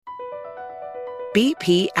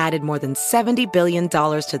BP added more than $70 billion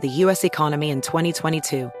to the U.S. economy in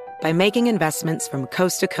 2022 by making investments from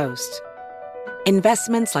coast to coast.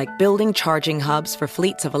 Investments like building charging hubs for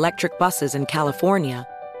fleets of electric buses in California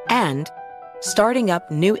and starting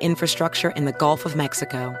up new infrastructure in the Gulf of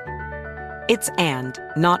Mexico. It's and,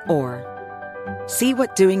 not or. See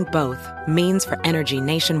what doing both means for energy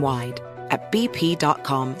nationwide at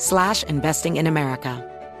bp.com/investing in America.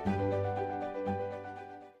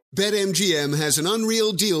 BetMGM has an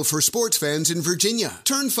unreal deal for sports fans in Virginia.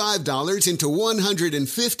 Turn $5 into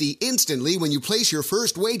 $150 instantly when you place your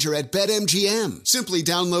first wager at BetMGM. Simply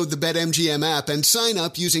download the BetMGM app and sign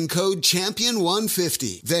up using code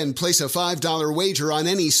CHAMPION150. Then place a $5 wager on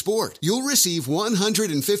any sport. You'll receive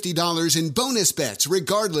 $150 in bonus bets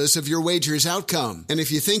regardless of your wager's outcome. And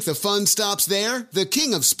if you think the fun stops there, the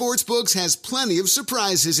king of sportsbooks has plenty of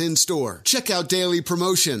surprises in store. Check out daily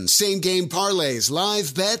promotions, same-game parlays,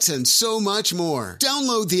 live bets, and so much more.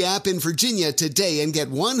 Download the app in Virginia today and get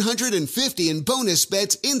 $150 in bonus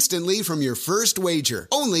bets instantly from your first wager.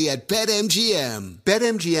 Only at BetMGM.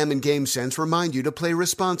 BetMGM and GameSense remind you to play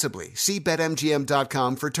responsibly. See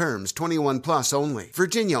BetMGM.com for terms. 21 plus only.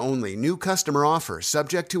 Virginia only. New customer offer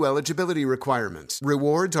subject to eligibility requirements.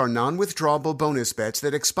 Rewards are non-withdrawable bonus bets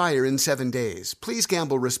that expire in 7 days. Please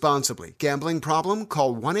gamble responsibly. Gambling problem?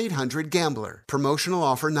 Call 1-800-GAMBLER. Promotional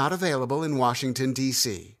offer not available in Washington,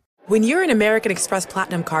 D.C. When you're an American Express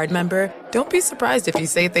Platinum Card member, don't be surprised if you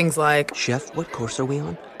say things like, "Chef, what course are we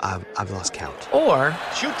on? I've lost count." Or,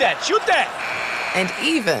 Shoot that! and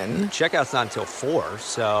even, Checkout's not until 4,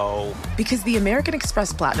 so... because the American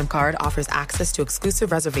Express Platinum Card offers access to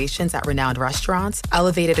exclusive reservations at renowned restaurants,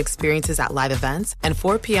 elevated experiences at live events, and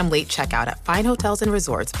 4 p.m. late checkout at fine hotels and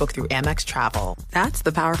resorts booked through Amex Travel. That's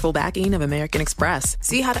the powerful backing of American Express.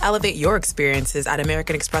 See how to elevate your experiences at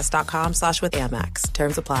americanexpress.com/withAmex.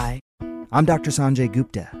 Terms apply. I'm Dr. Sanjay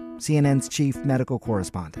Gupta, CNN's chief medical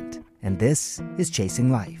correspondent, and this is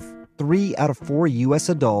Chasing Life. 3 out of 4 U.S.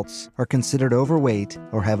 adults are considered overweight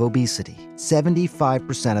or have obesity.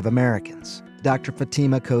 75% of Americans. Dr.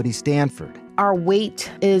 Fatima Cody Stanford. Our weight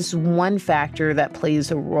is one factor that plays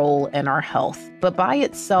a role in our health, but by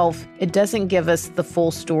itself, it doesn't give us the full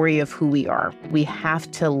story of who we are. We have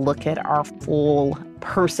to look at our full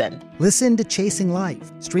person. Listen to Chasing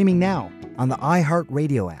Life, streaming now on the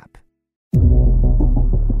iHeartRadio app.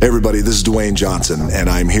 Hey everybody, this is Dwayne Johnson, and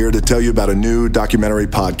I'm here to tell you about a new documentary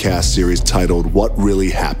podcast series titled What Really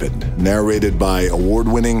Happened, narrated by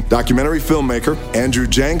award-winning documentary filmmaker Andrew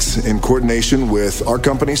Jenks in coordination with our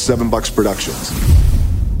company, 7 Bucks Productions.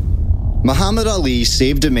 Muhammad Ali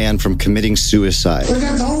saved a man from committing suicide.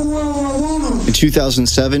 In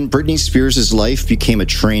 2007, Britney Spears' life became a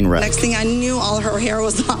train wreck. Next thing I knew, all her hair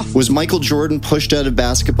was off. Was Michael Jordan pushed out of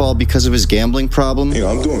basketball because of his gambling problem?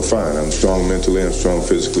 I'm doing fine. I'm strong mentally and strong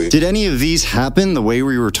physically. Did any of these happen the way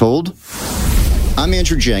we were told? I'm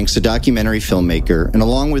Andrew Jenks, a documentary filmmaker, and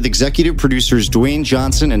along with executive producers Dwayne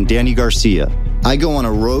Johnson and Danny Garcia, I go on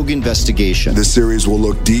a rogue investigation. This series will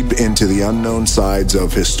look deep into the unknown sides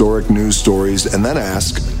of historic news stories and then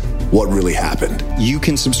ask, what really happened? You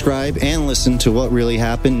can subscribe and listen to What Really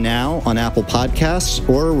Happened now on Apple Podcasts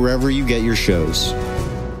or wherever you get your shows.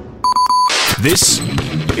 This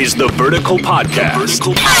is the Vertical Podcast.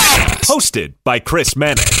 Hosted by Chris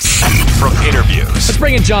Mannix. From interviews. Let's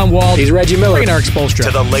bring in John Wall. He's Reggie Miller. Bring in Eric Spoelstra.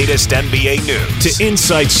 To the latest NBA news. To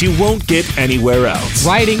insights you won't get anywhere else.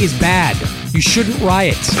 Rioting is bad. You shouldn't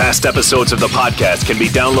riot. Past episodes of the podcast can be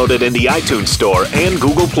downloaded in the iTunes Store and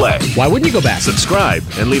Google Play. Why wouldn't you go back? Subscribe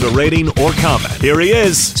and leave a rating or comment. Here he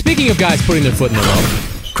is. Speaking of guys putting their foot in the road.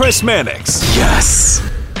 Chris Mannix. Yes.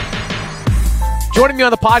 Joining me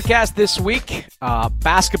on the podcast this week,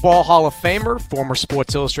 Basketball Hall of Famer, former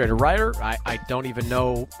Sports Illustrated writer. I don't even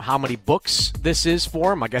know how many books this is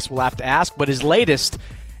for him. I guess we'll have to ask. But his latest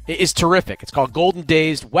is terrific. It's called Golden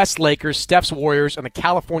Days, West Lakers, Steph's Warriors, and the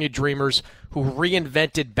California Dreamers who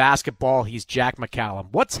reinvented basketball. He's Jack McCallum.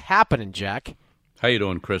 What's happening, Jack? How you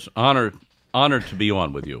doing, Chris? Honored to be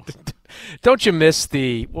on with you. Don't you miss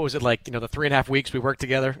the 3.5 weeks we worked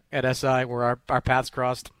together at SI where our paths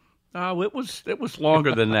crossed? Oh, it was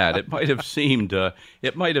longer than that. It might have seemed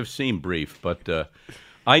brief, but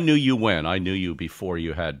I knew you when. I knew you before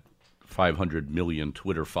you had 500 million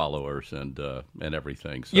Twitter followers and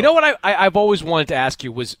everything. So. You know what I've always wanted to ask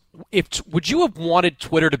you was, would you have wanted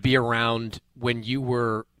Twitter to be around when you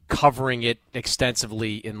were covering it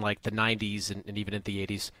extensively in like the 90s and even in the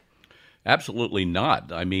 80s? Absolutely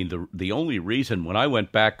not. I mean, the only reason when I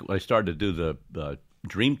went back, I started to do the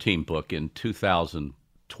Dream Team book in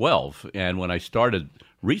 2012, and when I started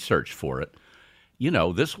research for it,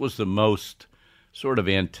 this was the most sort of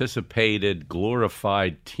anticipated,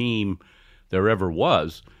 glorified team there ever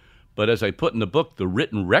was. But as I put in the book, the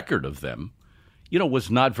written record of them,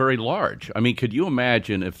 was not very large. I mean, could you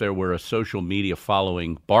imagine if there were a social media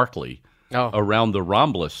following Barkley around the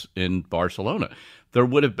Ramblers in Barcelona? There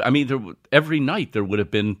would have, every night there would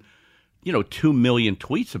have been, 2 million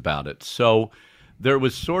tweets about it. So there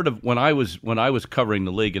was sort of, when I was covering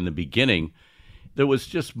the league in the beginning, there was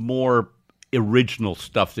just more original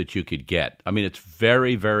stuff that you could get. I mean, it's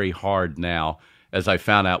very, very hard now, as I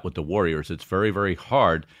found out with the Warriors, it's very, very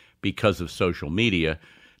hard because of social media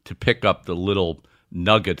to pick up the little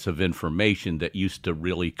nuggets of information that used to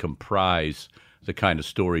really comprise the kind of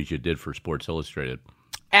stories you did for Sports Illustrated.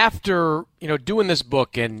 After doing this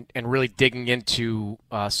book and really digging into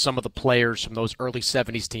some of the players from those early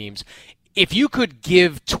 70s teams, if you could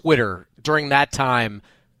give Twitter during that time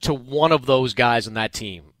to one of those guys on that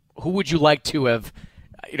team, who would you like to have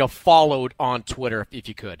followed on Twitter if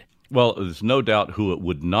you could? Well, there's no doubt who it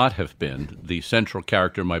would not have been, the central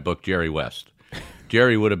character in my book, Jerry West.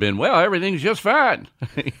 Jerry would have been, well, everything's just fine.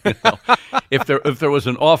 If there was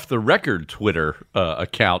an off-the-record Twitter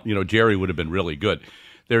account, Jerry would have been really good.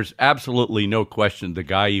 There's absolutely no question the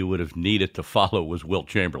guy you would have needed to follow was Wilt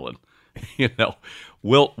Chamberlain.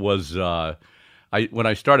 Wilt was when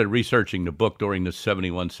I started researching the book during the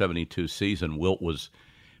 71-72 season, Wilt was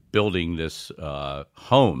building this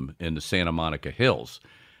home in the Santa Monica Hills,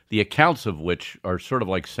 the accounts of which are sort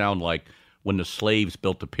of sound like when the slaves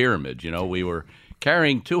built the pyramids. We were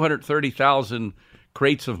carrying 230,000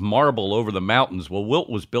 crates of marble over the mountains. Well, Wilt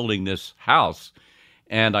was building this house,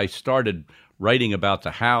 and I started writing about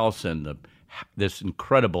the house and this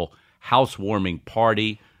incredible housewarming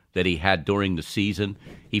party that he had during the season.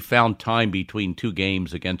 He found time between two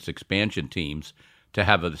games against expansion teams to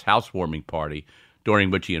have this housewarming party,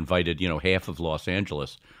 during which he invited, half of Los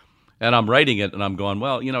Angeles. And I'm writing it, and I'm going,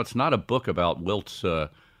 well, it's not a book about Wilt's.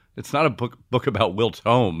 It's not a book about Wilt's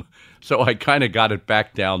home. So I kind of got it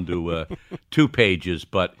back down to 2 pages.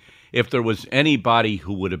 But if there was anybody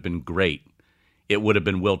who would have been great, it would have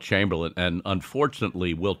been Wilt Chamberlain. And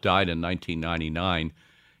unfortunately, Wilt died in 1999,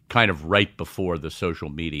 kind of right before the social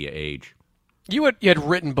media age. You had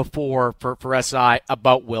written before for SI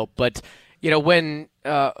about Wilt, but when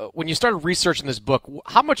you started researching this book,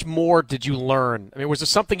 how much more did you learn? I mean, was there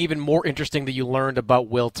something even more interesting that you learned about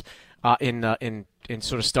Wilt in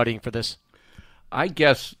sort of studying for this? I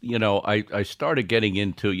guess I started getting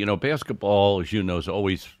into basketball, as you know, is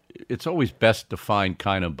always best defined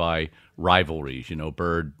kind of by rivalries.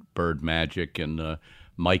 Bird Magic and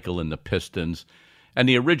Michael and the Pistons, and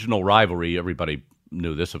the original rivalry. Everybody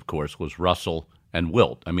knew this, of course, was Russell and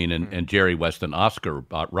Wilt. I mean, and Jerry West and Oscar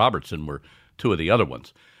Robertson were two of the other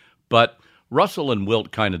ones. But Russell and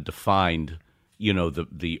Wilt kind of defined,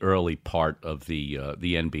 the early part of the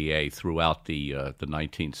NBA throughout the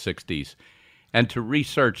 1960s. And to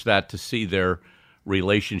research that, to see their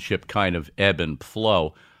relationship kind of ebb and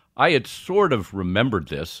flow, I had sort of remembered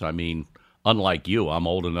this. I mean, unlike you, I'm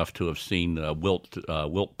old enough to have seen Wilt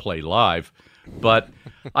play live, but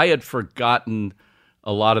I had forgotten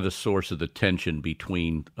a lot of the source of the tension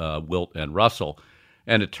between Wilt and Russell.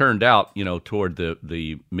 And it turned out, toward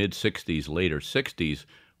the mid-'60s, later '60s,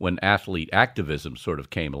 when athlete activism sort of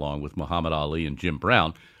came along with Muhammad Ali and Jim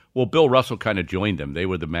Brown, well, Bill Russell kind of joined them. They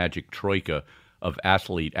were the magic troika of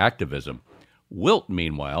athlete activism. Wilt,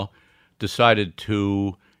 meanwhile, decided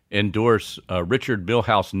to endorse Richard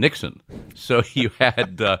Milhouse Nixon. So you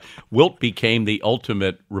had Wilt became the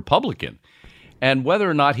ultimate Republican. And whether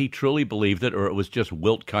or not he truly believed it or it was just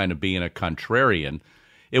Wilt kind of being a contrarian,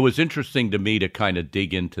 it was interesting to me to kind of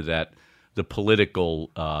dig into that, the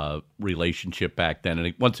political relationship back then.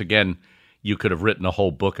 And once again, you could have written a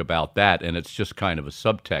whole book about that, and it's just kind of a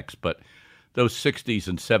subtext. But those 60s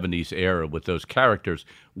and 70s era with those characters,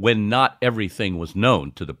 when not everything was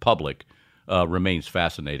known to the public, remains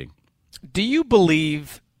fascinating. Do you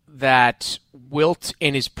believe that Wilt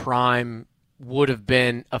in his prime would have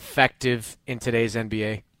been effective in today's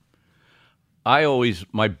NBA?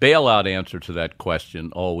 My bailout answer to that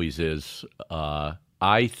question always is,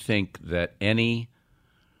 I think that any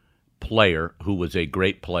player who was a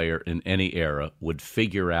great player in any era would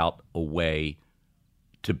figure out a way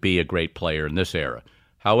to be a great player in this era.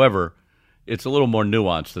 However, it's a little more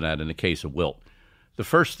nuanced than that in the case of Wilt. The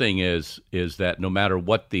first thing is that no matter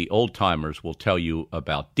what the old-timers will tell you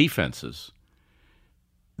about defenses,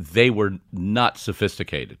 they were not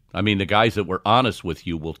sophisticated. I mean, the guys that were honest with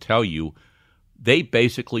you will tell you they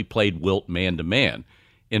basically played Wilt man-to-man.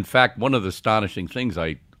 In fact, one of the astonishing things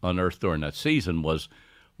I unearthed during that season was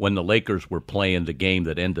when the Lakers were playing the game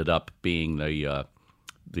that ended up being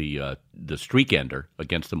the streak ender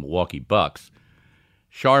against the Milwaukee Bucks,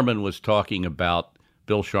 Sharman was talking about,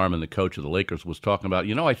 Bill Sharman, the coach of the Lakers, was talking about,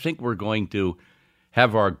 I think we're going to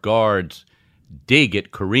have our guards dig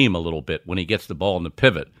at Kareem a little bit when he gets the ball in the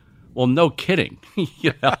pivot. Well, no kidding.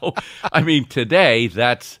 I mean, today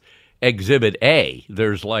that's Exhibit A.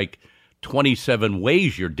 There's like 27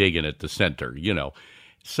 ways you're digging at the center,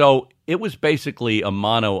 So it was basically a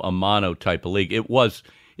mano type of league. It was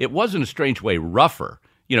in a strange way rougher.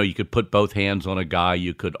 You could put both hands on a guy,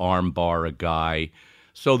 you could arm bar a guy.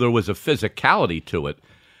 So there was a physicality to it,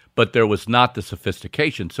 but there was not the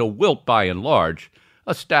sophistication. So Wilt, by and large,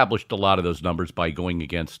 established a lot of those numbers by going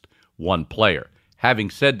against one player. Having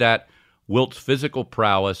said that, Wilt's physical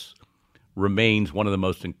prowess remains one of the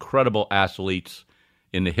most incredible athletes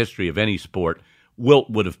in the history of any sport. Wilt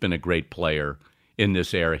would have been a great player in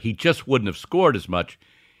this era. He just wouldn't have scored as much.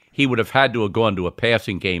 He would have had to have gone to a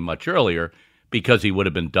passing game much earlier because he would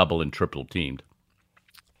have been double and triple teamed.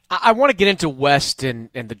 I want to get into West and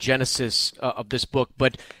the genesis of this book,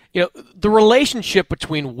 but the relationship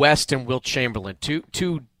between West and Wilt Chamberlain,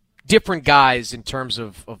 two different guys in terms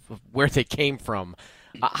of where they came from.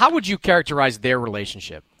 How would you characterize their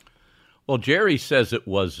relationship? Well, Jerry says it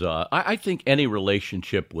was, I think any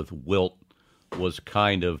relationship with Wilt was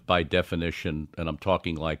kind of, by definition, and I'm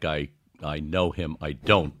talking like I know him, I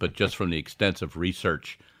don't, but just from the extensive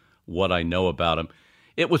research, what I know about him,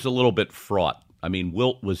 it was a little bit fraught. I mean,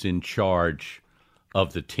 Wilt was in charge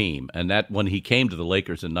of the team, and that when he came to the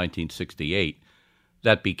Lakers in 1968,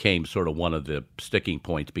 that became sort of one of the sticking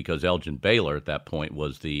points because Elgin Baylor at that point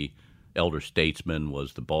was the elder statesman,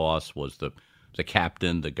 was the boss, was the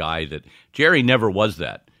captain, the guy that Jerry never was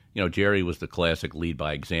that. Jerry was the classic lead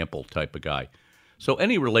by example type of guy. So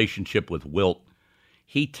any relationship with Wilt,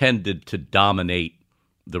 he tended to dominate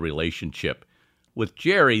the relationship. With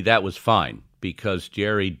Jerry, that was fine because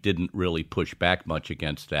Jerry didn't really push back much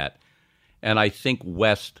against that. And I think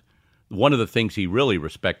West, one of the things he really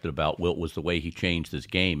respected about Wilt was the way he changed his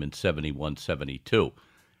game in 71-72.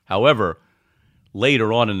 However,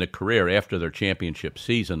 later on in the career, after their championship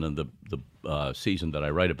season and the season that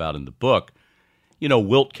I write about in the book,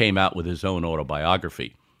 Wilt came out with his own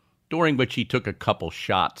autobiography, during which he took a couple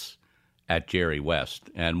shots at Jerry West,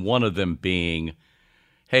 and one of them being,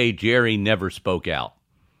 hey, Jerry never spoke out.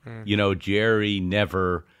 Jerry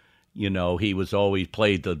never, he was always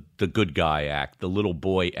played the good guy act, the little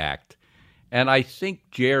boy act. And I think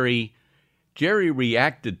Jerry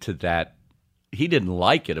reacted to that. He didn't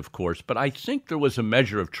like it, of course, but I think there was a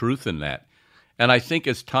measure of truth in that. And I think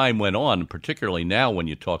as time went on, particularly now when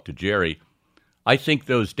you talk to Jerry, I think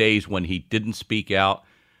those days when he didn't speak out,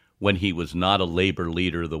 when he was not a labor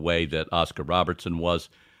leader the way that Oscar Robertson was,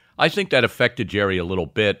 I think that affected Jerry a little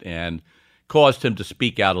bit and caused him to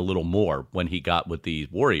speak out a little more when he got with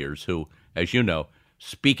these Warriors who, as you know,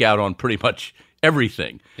 speak out on pretty much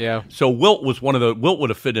everything. Yeah. So Wilt would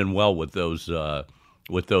have fit in well with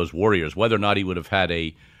those Warriors. Whether or not he would have had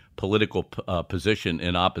a political position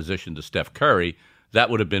in opposition to Steph Curry, that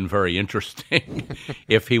would have been very interesting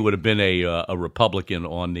if he would have been a Republican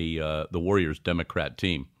on the Warriors Democrat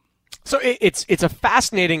team. So it's a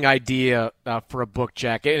fascinating idea for a book,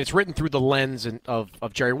 Jack, and it's written through the lens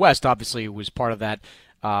of Jerry West, obviously, who was part of that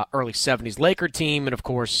early 70s Laker team and, of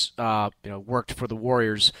course, worked for the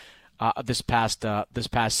Warriors this past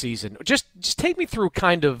season. Just take me through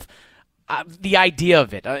kind of the idea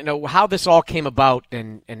of it, how this all came about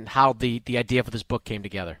and how the idea for this book came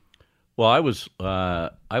together. Well, I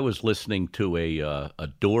was listening to a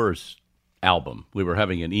Doors album. We were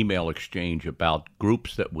having an email exchange about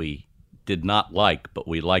groups that we did not like, but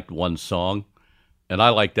we liked one song, and I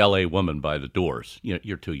liked L.A. Woman by the Doors.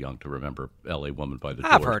 You're too young to remember L.A. Woman by the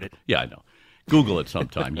Doors. I've heard it. Yeah, I know. Google it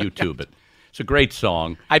sometime, YouTube it. It's a great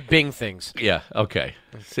song. I Bing things. Yeah, okay.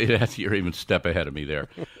 See, you're even a step ahead of me there.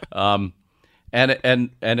 And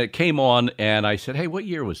it came on, and I said, hey, what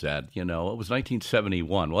year was that? It was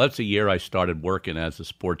 1971. Well, that's the year I started working as a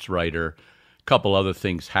sports writer. A couple other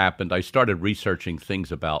things happened. I started researching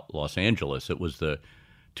things about Los Angeles. It was the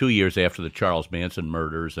 2 years after the Charles Manson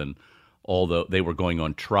murders, and although they were going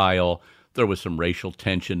on trial, there was some racial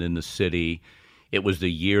tension in the city. It was the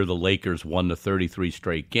year the Lakers won the 33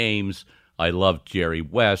 straight games. I loved Jerry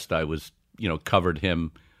West. I was, covered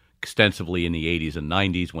him extensively in the 80s and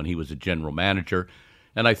 90s when he was a general manager.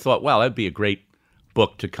 And I thought, wow, that'd be a great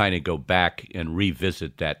book to kind of go back and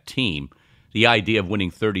revisit that team. The idea of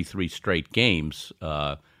winning 33 straight games,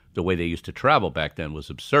 the way they used to travel back then, was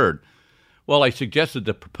absurd. Well, I suggested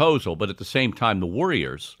the proposal, but at the same time, the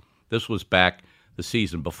Warriors, this was back the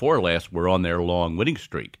season before last, were on their long winning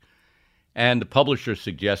streak. And the publisher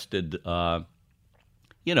suggested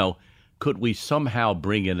could we somehow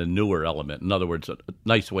bring in a newer element? In other words, a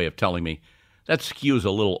nice way of telling me, that skew's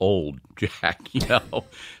a little old, Jack,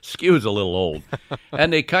 skew's a little old.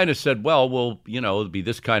 And they kind of said, well, it'll be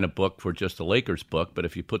this kind of book for just the Lakers book, but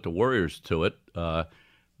if you put the Warriors to it,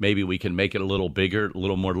 maybe we can make it a little bigger, a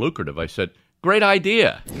little more lucrative. I said, great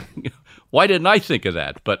idea. Why didn't I think of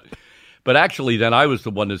that? But actually then I was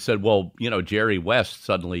the one that said, well, Jerry West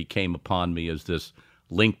suddenly came upon me as this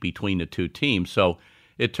link between the two teams. So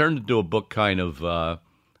it turned into a book kind of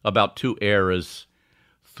about two eras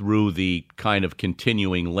through the kind of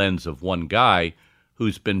continuing lens of one guy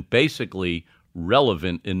who's been basically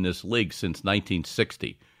relevant in this league since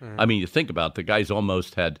 1960. Mm-hmm. I mean, you think about it, the guy's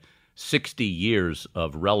almost had 60 years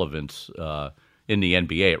of relevance in the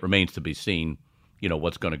NBA. It remains to be seen,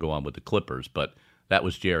 what's going to go on with the Clippers, but that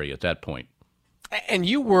was Jerry at that point. And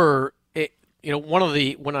you were, one of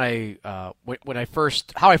the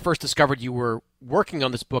how I first discovered you were working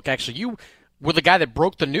on this book. Actually, you were the guy that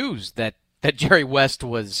broke the news that Jerry West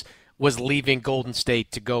was leaving Golden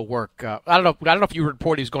State to go work. I don't know if you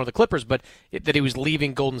reported he was going to the Clippers, but that he was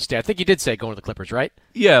leaving Golden State. I think you did say going to the Clippers, right?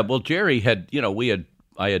 Yeah. Well, Jerry had,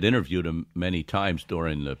 I had interviewed him many times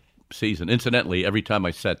during the season. Incidentally, every time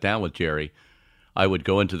I sat down with Jerry, I would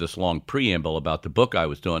go into this long preamble about the book I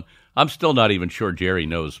was doing. I'm still not even sure Jerry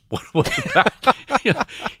knows what it was about.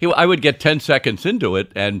 I would get 10 seconds into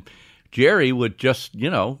it, and Jerry would just,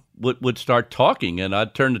 would start talking, and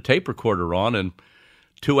I'd turn the tape recorder on, and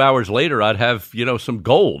 2 hours later, I'd have, some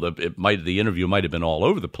gold. The interview might have been all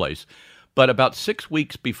over the place. But about 6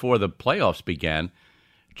 weeks before the playoffs began,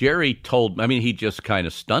 Jerry he just kind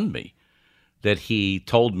of stunned me, that he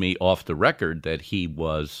told me off the record that he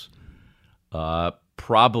was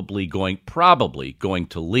probably going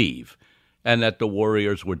to leave, and that the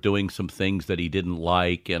Warriors were doing some things that he didn't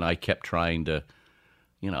like, and I kept trying to,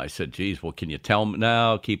 I said, geez, well, can you tell me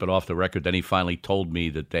now? Keep it off the record. Then he finally told me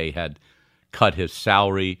that they had cut his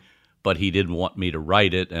salary, but he didn't want me to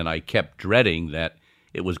write it, and I kept dreading that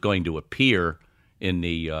it was going to appear in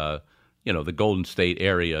the, the Golden State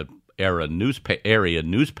area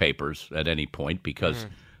newspapers at any point, because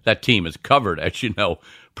that team is covered, as you know,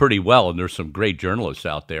 pretty well, and there's some great journalists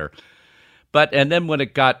out there. And then when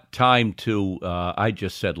it got time to, I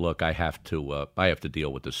just said, look, I have to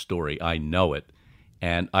deal with this story. I know it.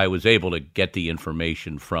 And I was able to get the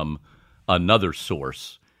information from another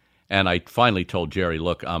source. And I finally told Jerry,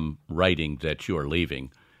 look, I'm writing that you're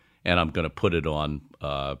leaving, and I'm going to put it on,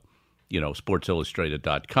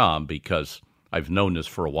 SportsIllustrated.com, because I've known this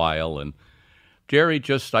for a while. And Jerry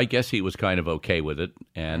I guess he was kind of okay with it.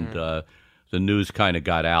 And the news kind of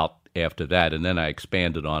got out after that. And then I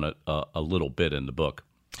expanded on it a little bit in the book.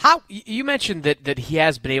 How you mentioned that he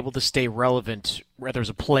has been able to stay relevant, whether as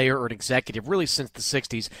a player or an executive, really since the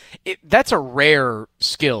 60s. That's a rare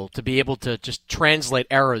skill, to be able to just translate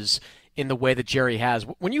eras in the way that Jerry has.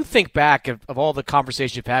 When you think back of all the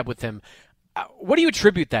conversations you've had with him, what do you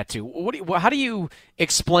attribute that to? How do you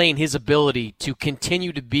explain his ability to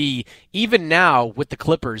continue to be, even now with the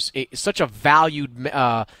Clippers, such a valued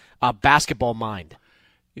basketball mind?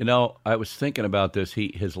 I was thinking about this.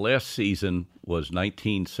 His last season was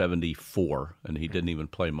 1974, and he didn't even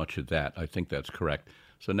play much of that. I think that's correct.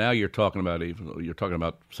 So now you're talking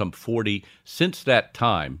about some 40. Since that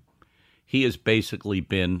time, he has basically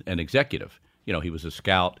been an executive. He was a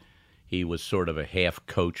scout. He was sort of a half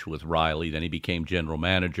coach with Riley. Then he became general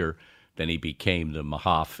manager. Then he became the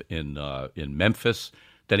Mahaf in Memphis.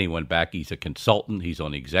 Then he went back. He's a consultant. He's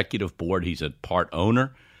on the executive board. He's a part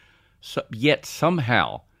owner. So, yet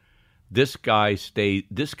somehow, this guy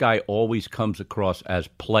always comes across as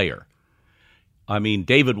player. I mean,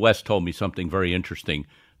 David West told me something very interesting.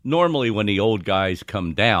 Normally, when the old guys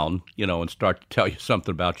come down, and start to tell you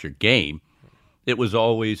something about your game, it was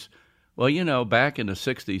always, well, back in the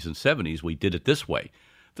 60s and 70s, we did it this way.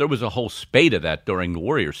 There was a whole spate of that during the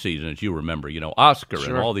Warriors season, as you remember. Oscar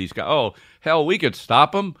and all these guys. Oh, hell, we could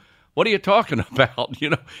stop them. What are you talking about?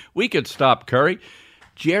 We could stop Curry.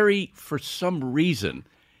 Jerry, for some reason,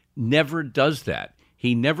 never does that.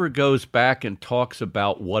 He never goes back and talks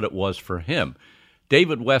about what it was for him.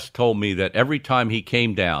 David West told me that every time he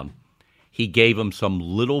came down, he gave him some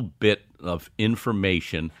little bit of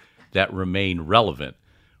information that remained relevant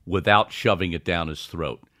without shoving it down his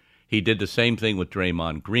throat. He did the same thing with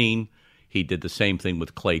Draymond Green. He did the same thing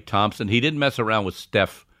with Klay Thompson. He didn't mess around with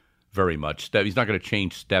Steph very much. He's not going to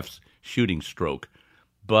change Steph's shooting stroke.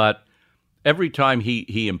 But every time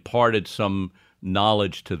he imparted some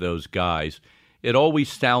knowledge to those guys, it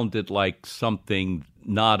always sounded like something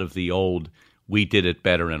not of the old, we did it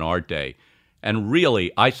better in our day. And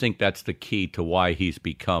really, I think that's the key to why he's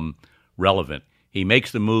become relevant. He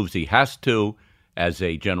makes the moves he has to as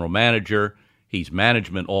a general manager. He's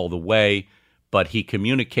management all the way, but he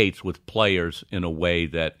communicates with players in a way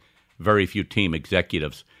that very few team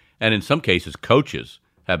executives, and in some cases coaches,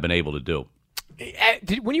 have been able to do.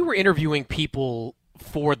 When you were interviewing people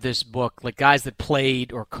for this book, like guys that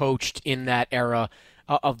played or coached in that era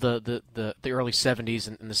of the early 70s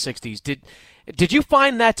and the 60s, did you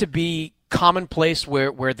find that to be commonplace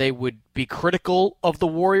where they would be critical of the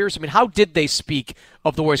Warriors? I mean, how did they speak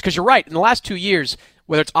of the Warriors? Because you're right, in the last 2 years,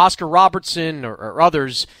 whether it's Oscar Robertson or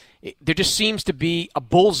others, there just seems to be a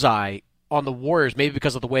bullseye on the Warriors, maybe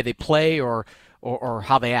because of the way they play or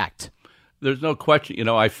how they act. There's no question.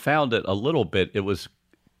 I found it a little bit. It was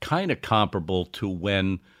kind of comparable to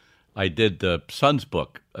when I did the Suns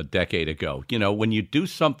book a decade ago. When you do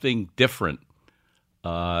something different,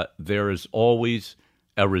 there is always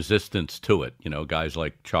a resistance to it. Guys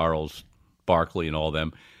like Charles Barkley and all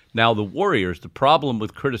them. Now, the Warriors, the problem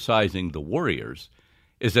with criticizing the Warriors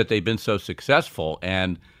is that they've been so successful.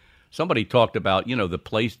 And somebody talked about,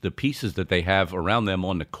 the pieces that they have around them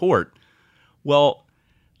on the court. Well,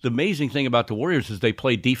 the amazing thing about the Warriors is they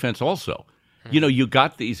play defense also. You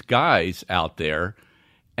got these guys out there,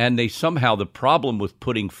 and they somehow, the problem with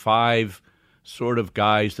putting 5 sort of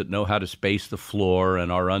guys that know how to space the floor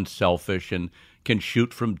and are unselfish and can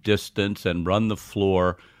shoot from distance and run the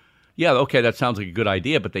floor. Yeah, okay, that sounds like a good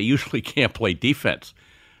idea, but they usually can't play defense.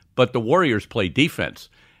 But the Warriors play defense,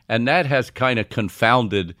 and that has kind of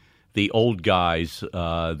confounded the old guys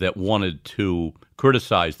that wanted to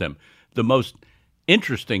criticize them. The most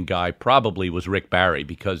interesting guy probably was Rick Barry,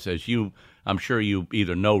 because I'm sure you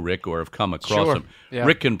either know Rick or have come across him. Yeah.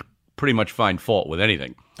 Rick can pretty much find fault with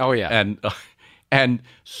anything. Oh, yeah. And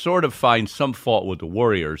sort of find some fault with the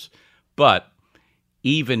Warriors, but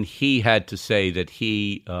even he had to say that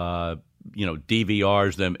he,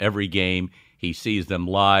 DVRs them every game. He sees them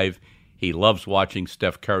live. He loves watching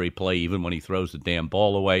Steph Curry play, even when he throws the damn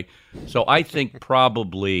ball away. So I think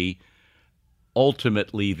probably,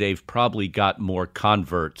 ultimately, they've probably got more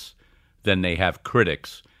converts than they have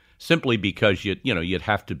critics, simply because you'd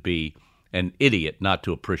have to be an idiot not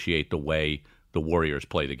to appreciate the way the Warriors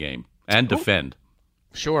play the game and defend.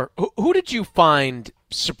 Sure. Who did you find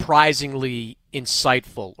surprisingly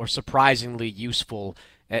insightful or surprisingly useful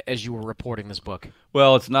as you were reporting this book?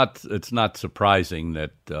 Well, it's not surprising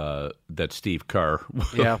that Steve Kerr.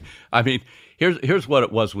 Yeah. I mean, here's what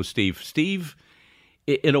it was with Steve. Steve,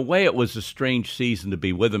 in a way, it was a strange season to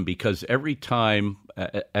be with him, because every time,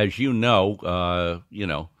 as you know,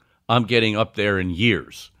 I'm getting up there in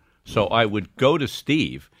years. So I would go to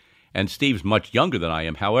Steve, and Steve's much younger than I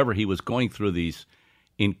am. However, he was going through these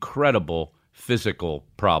incredible physical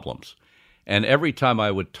problems. And every time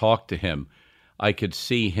I would talk to him, I could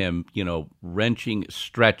see him,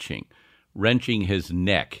 stretching, wrenching his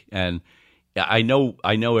neck. And I know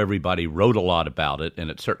everybody wrote a lot about it,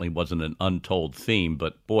 and it certainly wasn't an untold theme,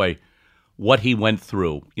 but boy, what he went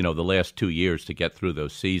through, the last 2 years to get through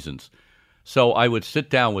those seasons. So I would sit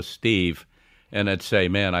down with Steve, and I'd say,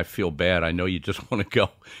 man, I feel bad. I know you just want to go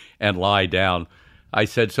and lie down. I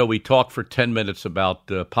said, so we talked for 10 minutes about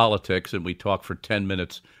politics, and we talked for 10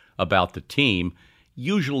 minutes about the team,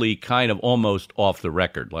 usually kind of almost off the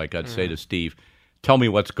record. Like I'd say to Steve, tell me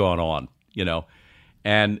what's going on,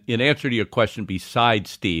 And in answer to your question, besides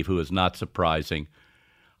Steve, who is not surprising,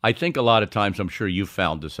 I think a lot of times, I'm sure you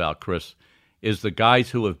found this out, Chris, is the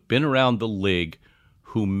guys who have been around the league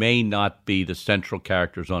who may not be the central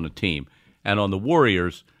characters on a team. And on the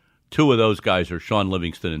Warriors, 2 of those guys are Sean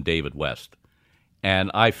Livingston and David West.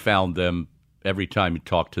 And I found them, every time you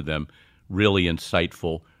talk to them, really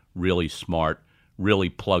insightful, really smart, really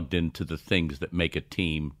plugged into the things that make a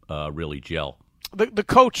team really gel. The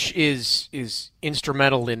coach is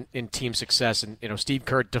instrumental in team success, and Steve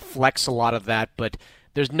Kerr deflects a lot of that, but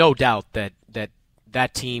there's no doubt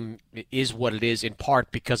that team is what it is in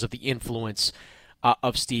part because of the influence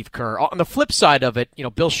of Steve Kerr. On the flip side of it,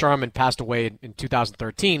 Bill Sharman passed away in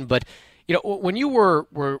 2013, but when you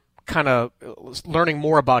were kind of learning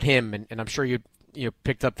more about him, and I'm sure you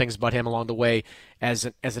picked up things about him along the way as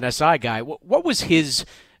an SI guy, what was his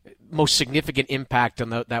most significant impact on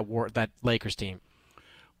that Lakers team?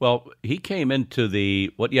 Well, he came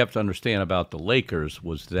into what you have to understand about the Lakers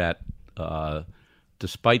was that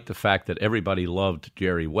despite the fact that everybody loved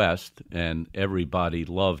Jerry West and everybody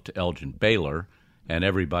loved Elgin Baylor and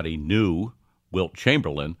everybody knew Wilt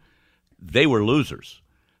Chamberlain, they were losers.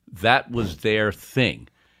 That was their thing.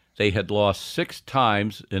 They had lost 6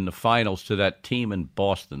 times in the finals to that team in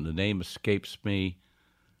Boston. The name escapes me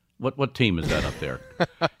What team is that up there?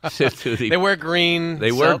 They wear green.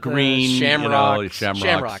 They wear green. Shamrocks,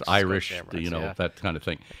 Shamrocks, Irish, Shamrocks, that kind of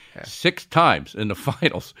thing. Yeah. 6 times in the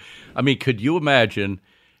finals. I mean, could you imagine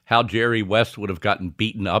how Jerry West would have gotten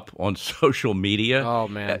beaten up on social media? Oh,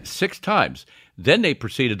 man. 6 times. Then they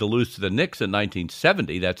proceeded to lose to the Knicks in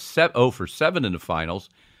 1970. That's 0-7 in the finals.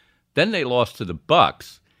 Then they lost to the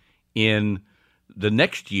Bucks in the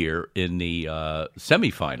next year in the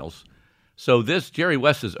semifinals. So Jerry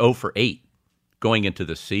West is 0-8 going into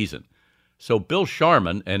this season. So Bill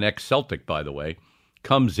Sharman, an ex-Celtic, by the way,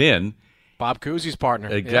 comes in. Bob Cousy's partner.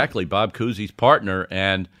 Exactly, yeah. Bob Cousy's partner.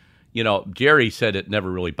 And, Jerry said it never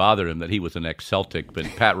really bothered him that he was an ex-Celtic, but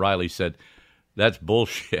Pat Riley said, that's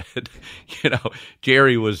bullshit.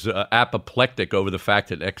 Jerry was apoplectic over the fact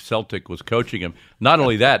that ex-Celtic was coaching him. Not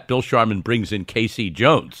only that, Bill Sharman brings in K.C.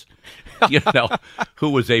 Jones, who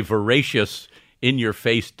was a voracious,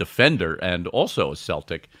 in-your-face defender and also a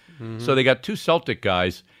Celtic. Mm-hmm. So they got 2 Celtic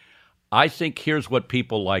guys. I think here's what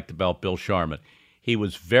people liked about Bill Sharman. He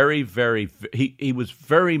was very, very he was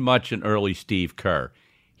very much an early Steve Kerr.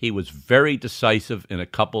 He was very decisive in a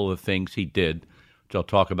couple of things he did, which I'll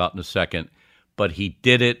talk about in a second, but he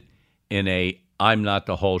did it in a I'm not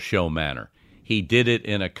the whole show manner. He did it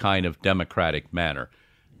in a kind of democratic manner.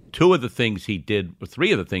 3 of the things he did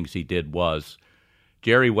was,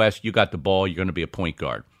 Jerry West, you got the ball, you're going to be a point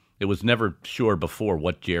guard. It was never sure before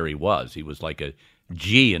what Jerry was. He was like a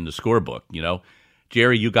G in the scorebook,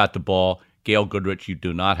 Jerry, you got the ball. Gail Goodrich, you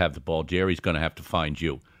do not have the ball. Jerry's going to have to find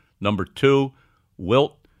you. Number 2,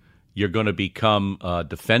 Wilt, you're going to become a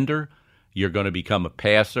defender. You're going to become a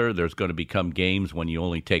passer. There's going to become games when you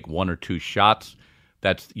only take 1 or 2 shots.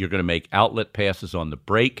 You're going to make outlet passes on the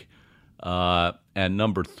break. And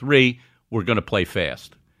number 3, we're going to play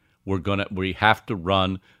fast. We have to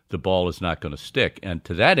run. The ball is not going to stick. And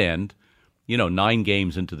to that end, 9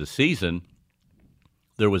 games into the season,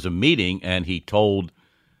 there was a meeting, and he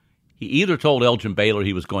either told Elgin Baylor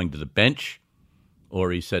he was going to the bench,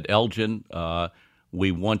 or he said, Elgin,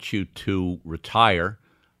 we want you to retire,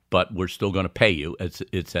 but we're still going to pay you.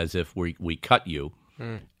 It's as if we cut you,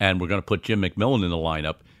 and we're going to put Jim McMillan in the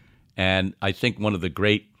lineup. And I think one of the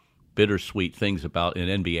great bittersweet things about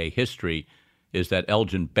in NBA history is that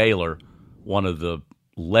Elgin Baylor, one of the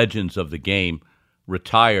legends of the game,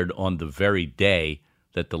 retired on the very day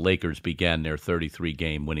that the Lakers began their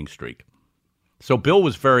 33-game winning streak. So Bill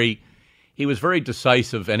was very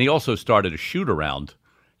decisive, and he also started a shoot-around.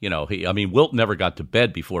 Wilt never got to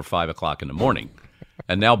bed before 5 o'clock in the morning.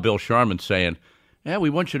 And now Bill Sharman's saying, we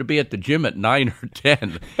want you to be at the gym at 9 or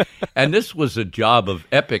 10. And this was a job of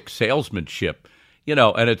epic salesmanship.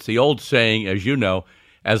 And it's the old saying, as you know,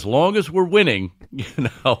 as long as we're winning,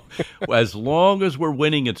 as long as we're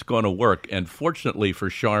winning, it's going to work. And fortunately for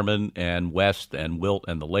Sharman and West and Wilt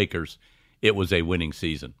and the Lakers, it was a winning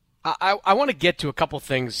season. I want to get to a couple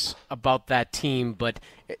things about that team, but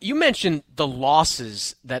you mentioned the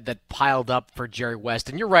losses that piled up for Jerry West,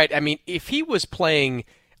 and you're right. I mean, if he was playing,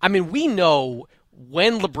 we know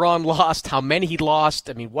when LeBron lost, how many he lost,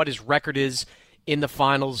 what his record is in the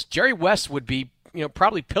finals. Jerry West would be,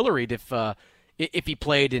 probably pilloried if he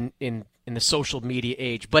played in the social media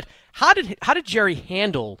age. But how did Jerry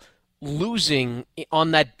handle losing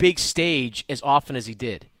on that big stage as often as he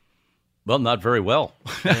did? Well, not very well.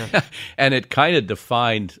 Yeah. And it kind of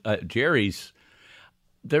defined Jerry's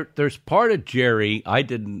 – there's part of Jerry, I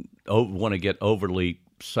didn't want to get overly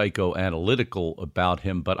psychoanalytical about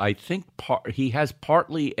him, but I think he has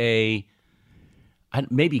partly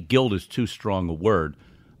maybe guilt is too strong a word,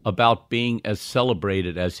 about being as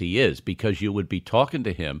celebrated as he is, because you would be talking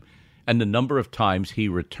to him and the number of times he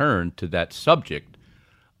returned to that subject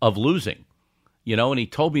of losing. And he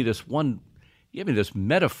told me this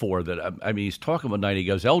metaphor that, he's talking one night. He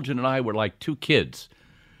goes, Elgin and I were like 2 kids.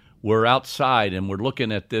 We're outside and we're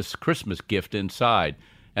looking at this Christmas gift inside,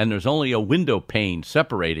 and there's only a window pane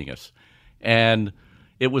separating us. And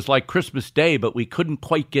it was like Christmas Day, but we couldn't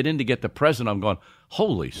quite get in to get the present. I'm going,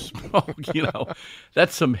 holy smoke,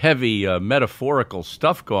 that's some heavy metaphorical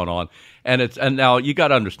stuff going on. And now you got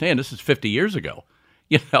to understand, this is 50 years ago,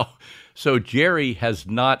 So Jerry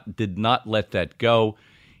did not let that go.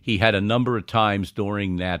 He had a number of times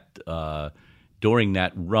during that run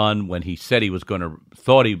when he said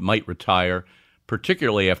thought he might retire,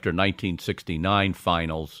 particularly after 1969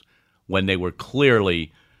 finals, when they were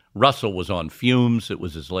clearly, Russell was on fumes. It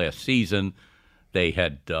was his last season. They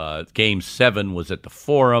had Game 7 was at the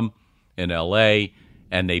Forum in L.A.,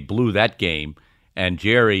 and they blew that game. And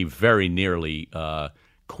Jerry very nearly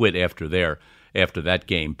quit after that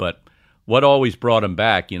game. But what always brought him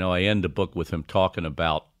back, I end the book with him talking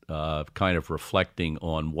about kind of reflecting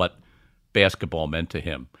on what basketball meant to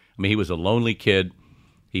him. I mean, he was a lonely kid.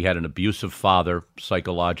 He had an abusive father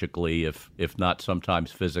psychologically, if not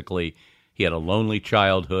sometimes physically. He had a lonely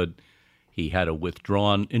childhood. He had a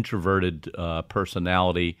withdrawn, introverted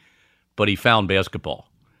personality, but he found basketball.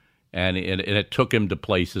 And it took him to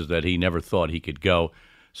places that he never thought he could go.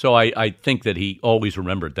 So I think that he always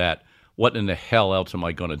remembered that. What in the hell else am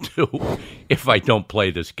I going to do if I don't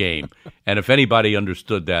play this game? And if anybody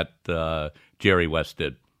understood that, Jerry West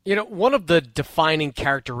did. You know, one of the defining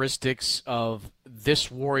characteristics of this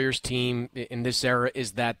Warriors team in this era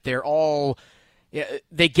is that they're all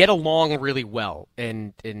they get along really well,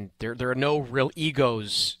 and there are no real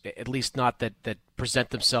egos, at least not that present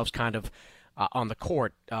themselves kind of on the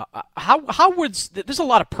court. There's a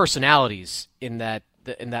lot of personalities in that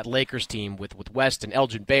Lakers team with West and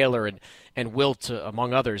Elgin Baylor and Wilt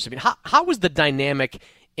among others. I mean, how was the dynamic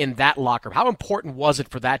in that locker room? How important was it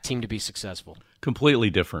for that team to be successful? Completely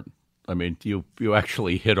different. I mean, you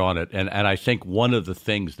actually hit on it. And I think one of the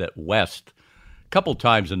things that West, a couple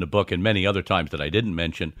times in the book and many other times that I didn't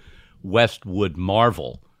mention, West would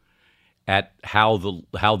marvel at how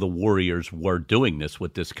the Warriors were doing this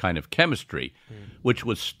with this kind of chemistry, which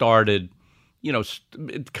was started,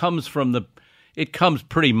 it comes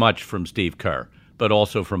pretty much from Steve Kerr, but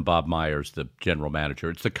also from Bob Myers, the general manager.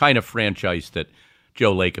 It's the kind of franchise that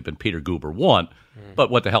Joe Lacob and Peter Guber want,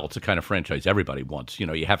 but what the hell? It's the kind of franchise everybody wants.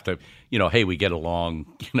 You have to, hey, we get along,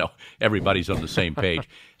 everybody's on the same page.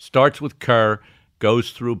 Starts with Kerr,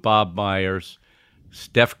 goes through Bob Myers,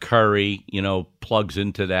 Steph Curry, plugs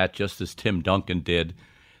into that just as Tim Duncan did.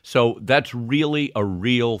 So that's really a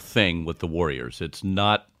real thing with the Warriors. It's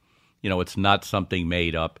not, it's not something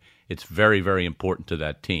made up. It's very, very important to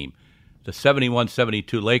that team. The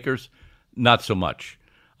 71-72 Lakers, not so much.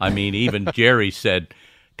 I mean, even Jerry said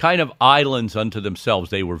kind of islands unto themselves.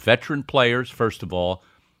 They were veteran players, first of all.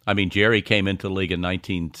 I mean, Jerry came into the league in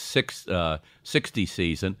 1960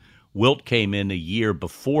 season. Wilt came in a year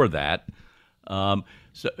before that. So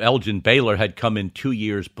Elgin Baylor had come in 2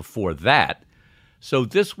 years before that. So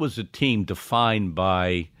this was a team defined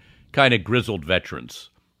by kind of grizzled veterans,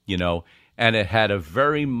 and it had a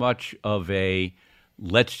very much of a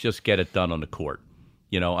let's just get it done on the court.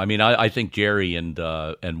 I mean, I think Jerry and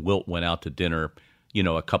Wilt went out to dinner,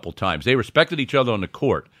 a couple times. They respected each other on the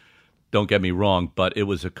court, don't get me wrong, but it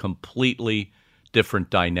was a completely different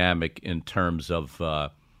dynamic in terms of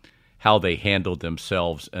how they handled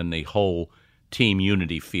themselves and the whole team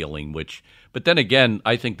unity feeling, but then again,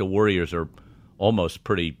 I think the Warriors are almost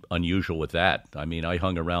pretty unusual with that. I mean, I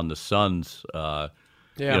hung around the Suns,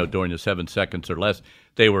 during the 7 seconds or less.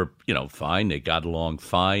 They were, fine. They got along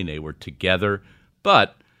fine. They were together.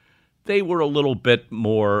 But they were a little bit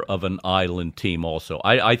more of an island team also.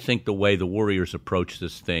 I think the way the Warriors approach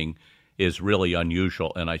this thing is really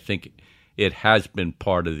unusual, and I think it has been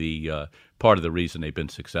part of the reason they've been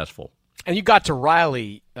successful. And you got to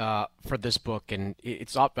Riley for this book, and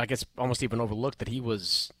it's, I guess, almost even overlooked that he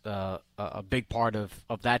was a big part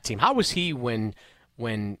of that team. How was he when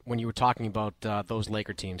you were talking about those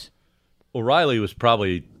Laker teams? Well, Riley was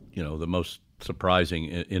probably, the most surprising,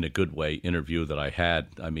 in a good way, interview that I had.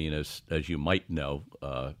 I mean, as you might know,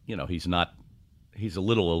 he's a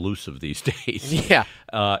little elusive these days. Yeah.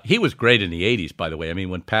 He was great in the 80s, by the way. I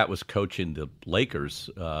mean, when Pat was coaching the Lakers,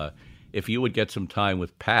 if you would get some time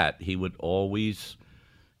with Pat, he would always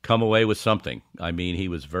come away with something. I mean, he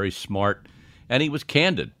was very smart, and he was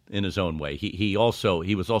candid in his own way. He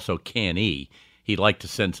was also canny. He liked to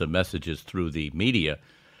send some messages through the media.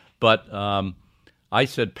 But I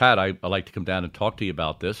said, Pat, I'd like to come down and talk to you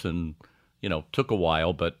about this, and, took a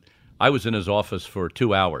while, but I was in his office for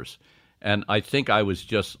 2 hours, and I think I was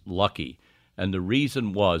just lucky. And the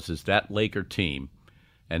reason is that Laker team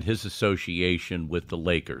and his association with the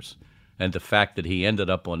Lakers, and the fact that he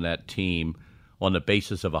ended up on that team on the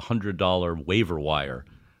basis of a $100 waiver wire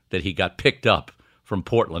that he got picked up from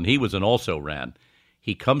Portland. He was an also-ran.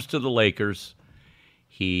 He comes to the Lakers.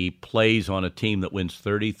 He plays on a team that wins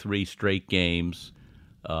 33 straight games.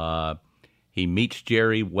 He meets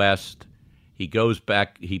Jerry West. He goes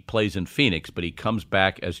back. He plays in Phoenix, but he comes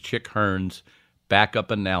back as Chick Hearn's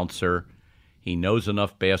backup announcer. He knows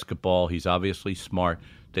enough basketball. He's obviously smart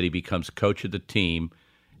that he becomes coach of the team.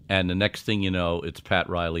 And the next thing you know, it's Pat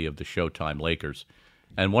Riley of the Showtime Lakers.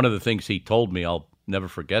 And one of the things he told me, I'll never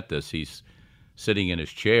forget this, he's sitting in his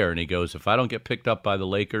chair, and he goes, if I don't get picked up by the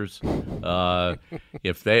Lakers,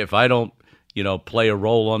 if I don't, play a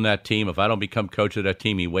role on that team, if I don't become coach of that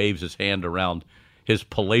team, he waves his hand around his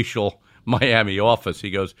palatial Miami office.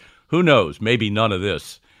 He goes, who knows, maybe none of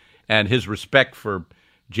this. And his respect for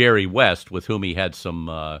Jerry West, with whom he had some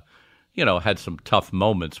tough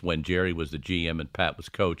moments when Jerry was the GM and Pat was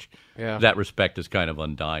coach. Yeah. That respect is kind of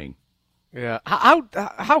undying. Yeah.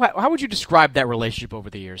 How would you describe that relationship over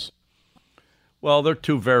the years? Well, they're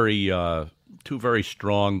two very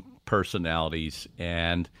strong personalities,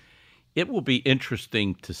 and it will be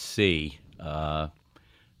interesting to see.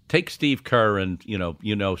 Take Steve Kerr and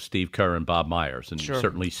Steve Kerr and Bob Myers, and Sure. you've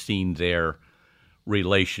certainly seen their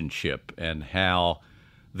relationship and how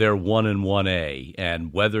they're 1 and 1A,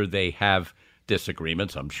 and whether they have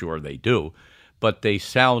disagreements, I'm sure they do, but they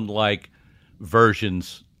sound like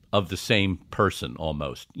versions of the same person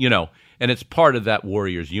almost, and it's part of that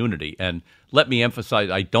Warriors unity. And let me emphasize,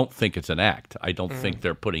 I don't think it's an act. I don't think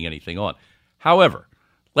they're putting anything on. However,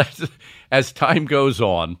 as time goes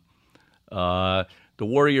on, the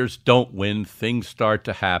Warriors don't win. Things start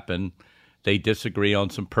to happen. They disagree on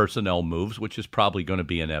some personnel moves, which is probably going to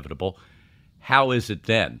be inevitable. How is it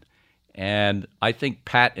then? And I think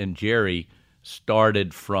Pat and Jerry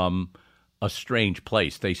started from a strange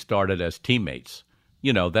place. They started as teammates.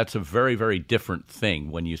 That's a very, very different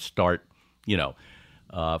thing when you start,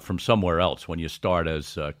 from somewhere else. When you start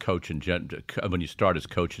as coach as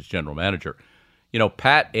general manager.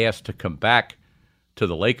 Pat asked to come back to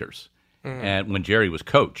the Lakers, and when Jerry was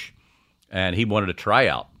coach, and he wanted a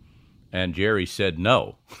tryout. And Jerry said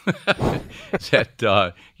no. Said,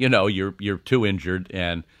 you're too injured.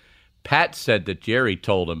 And Pat said that Jerry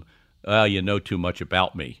told him, you know too much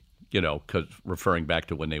about me, because referring back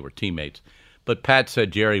to when they were teammates. But Pat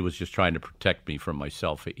said Jerry was just trying to protect me from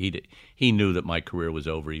myself. He knew that my career was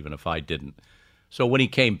over, even if I didn't. So when he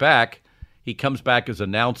came back, he comes back as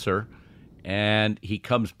announcer, and he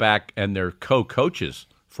comes back and they're co-coaches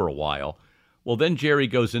for a while. Well, then Jerry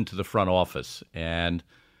goes into the front office, and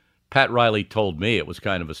Pat Riley told me, it was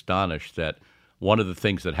kind of astonished, that one of the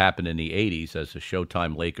things that happened in the 80s as the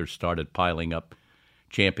Showtime Lakers started piling up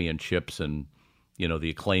championships and,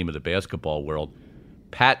 the acclaim of the basketball world,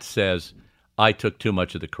 Pat says, I took too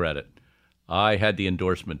much of the credit. I had the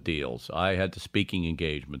endorsement deals. I had the speaking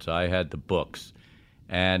engagements. I had the books.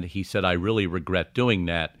 And he said, I really regret doing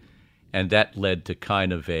that. And that led to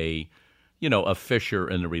kind of a fissure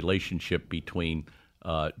in the relationship between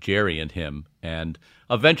Jerry and him, and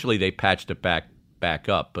eventually they patched it back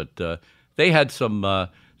up. But they had some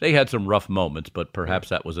rough moments, but perhaps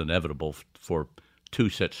that was inevitable for two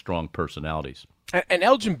such strong personalities. And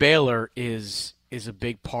Elgin Baylor is a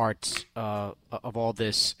big part of all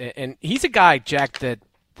this, and he's a guy, Jack, that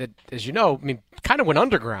as you know, kind of went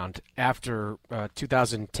underground after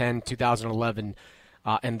 2010, 2011.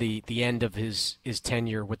 And the end of his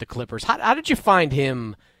tenure with the Clippers. How did you find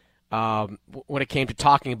him when it came to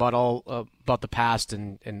talking about about the past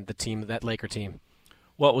and the team, that Laker team?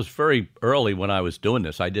 Well, it was very early when I was doing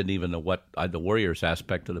this. I didn't even know what the Warriors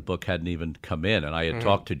aspect of the book hadn't even come in, and I had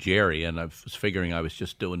talked to Jerry, and I was figuring I was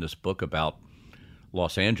just doing this book about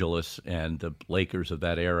Los Angeles and the Lakers of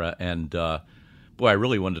that era, and boy, I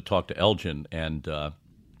really wanted to talk to Elgin, and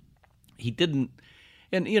he didn't.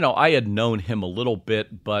 And, I had known him a little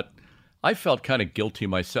bit, but I felt kind of guilty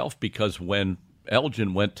myself because when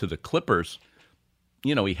Elgin went to the Clippers,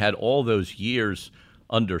 he had all those years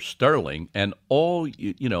under Sterling, and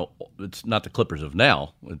it's not the Clippers of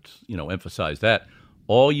now. It's, emphasize that.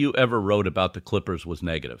 All you ever wrote about the Clippers was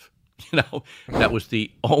negative. That was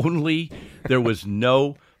the only, there was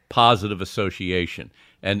no positive association.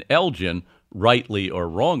 And Elgin, rightly or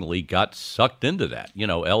wrongly, got sucked into that.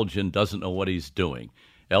 Elgin doesn't know what he's doing.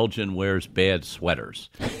 Elgin wears bad sweaters.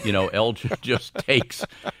 Elgin just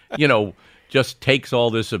takes all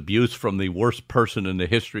this abuse from the worst person in the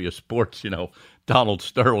history of sports, Donald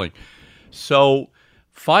Sterling. So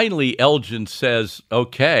finally Elgin says,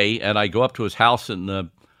 okay, and I go up to his house in the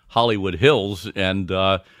Hollywood Hills and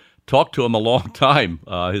talked to him a long time.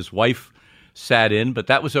 His wife sat in, but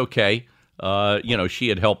that was okay. She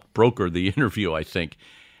had helped broker the interview, I think.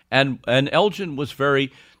 And Elgin was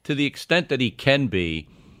very, to the extent that he can be,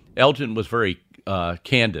 Elgin was very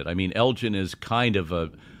candid. Elgin is kind of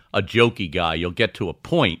a jokey guy. You'll get to a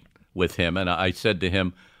point with him, and I said to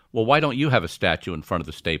him, well, why don't you have a statue in front of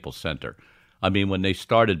the Staples Center? When they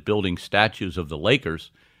started building statues of the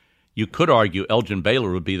Lakers, you could argue Elgin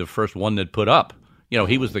Baylor would be the first one that put up.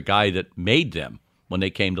 He was the guy that made them when they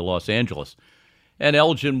came to Los Angeles. And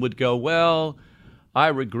Elgin would go, well, I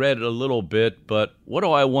regret it a little bit, but what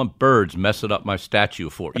do I want birds messing up my statue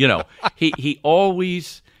for? He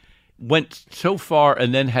always went so far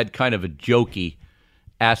and then had kind of a jokey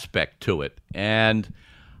aspect to it. And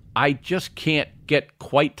I just can't get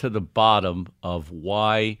quite to the bottom of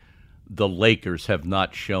why the Lakers have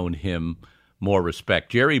not shown him more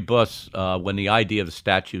respect. Jerry Buss, when the idea of the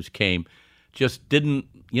statues came, just didn't,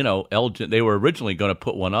 Elgin, they were originally going to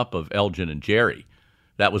put one up of Elgin and Jerry.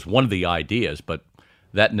 That was one of the ideas, but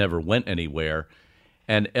that never went anywhere.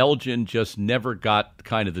 And Elgin just never got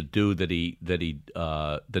kind of the due that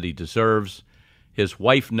he deserves. His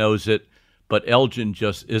wife knows it, but Elgin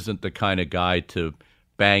just isn't the kind of guy to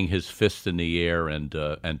bang his fist in the air and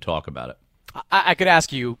talk about it. I could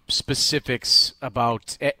ask you specifics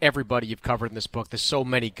about everybody you've covered in this book. There's so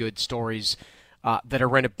many good stories that are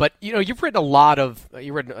written, but you've written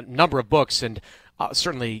a number of books and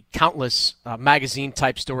certainly countless magazine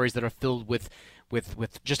type stories that are filled with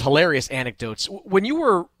just hilarious anecdotes. When you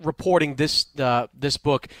were reporting this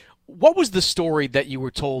book, what was the story that you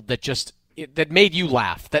were told that made you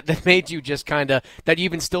laugh, that made you just kind of, that you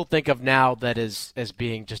even still think of now that as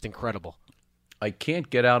being just incredible? I can't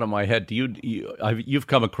get out of my head. You've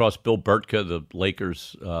come across Bill Burtka, the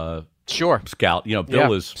Lakers sure scout.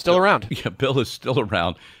 Bill is still around. Yeah, Bill is still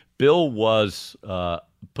around. Bill was,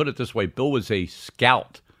 put it this way, Bill was a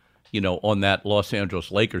scout, on that Los Angeles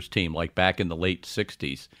Lakers team, like back in the late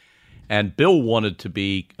 '60s, and Bill wanted to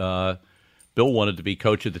be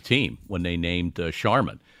coach of the team when they named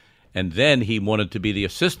Sharman, and then he wanted to be the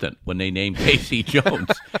assistant when they named Casey Jones.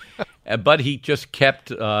 But he just kept,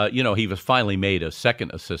 he was finally made a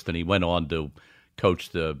second assistant. He went on to coach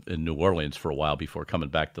in New Orleans for a while before coming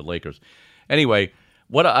back to the Lakers. Anyway,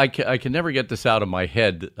 what I can never get this out of my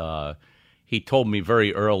head. He told me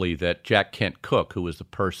very early that Jack Kent Cooke, who was the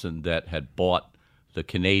person that had bought the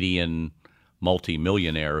Canadian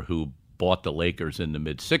multimillionaire who bought the Lakers in the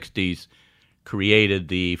mid-'60s, created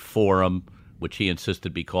the Forum, which he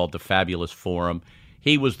insisted be called the Fabulous Forum.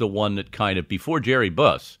 He was the one that kind of, before Jerry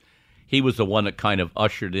Buss, he was the one that kind of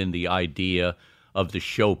ushered in the idea of the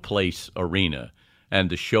Showplace Arena and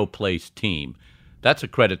the Showplace team. That's a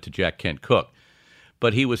credit to Jack Kent Cooke.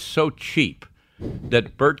 But he was so cheap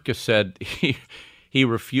that Burtka said he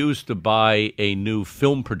refused to buy a new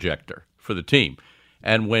film projector for the team.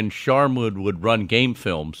 And when Sharwood would run game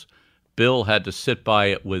films, Bill had to sit by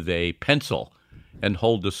it with a pencil and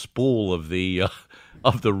hold the spool of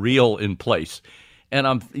the reel in place. And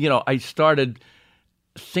I started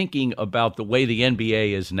thinking about the way the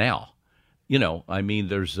NBA is now.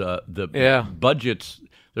 There's budgets.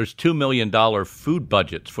 There's $2 million food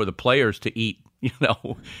budgets for the players to eat,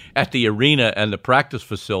 at the arena and the practice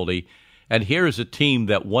facility. And here is a team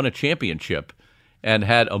that won a championship and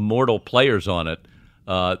had immortal players on it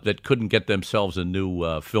that couldn't get themselves a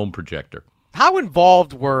new film projector. How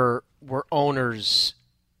involved were owners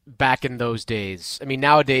back in those days? I mean,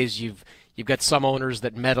 nowadays you've got some owners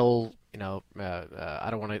that meddle. I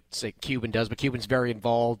don't want to say Cuban does, but Cuban's very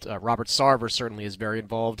involved. Robert Sarver certainly is very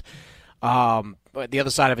involved. But the other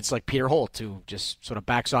side of it's like Peter Holt, who just sort of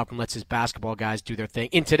backs off and lets his basketball guys do their thing.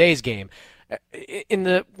 In today's game,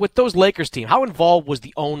 with those Lakers team, how involved was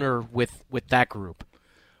the owner with that group?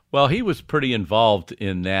 Well, he was pretty involved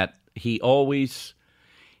in that. He was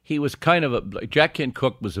kind of Jack Kent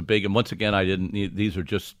Cooke was a big, and once again, these are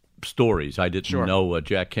just stories. I didn't know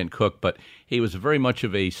Jack Kent Cooke, but he was very much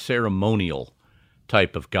of a ceremonial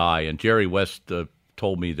type of guy. And Jerry West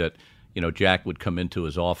told me that Jack would come into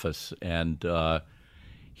his office and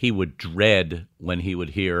he would dread when he would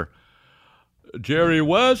hear, "Jerry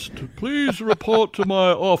West, please report to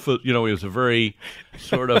my office." He was a very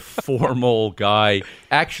sort of formal guy.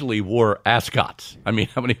 Actually wore ascots. I mean,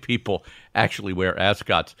 how many people actually wear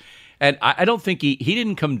ascots? And I don't think he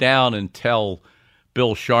didn't come down and tell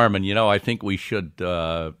Bill Sharman, I think we should,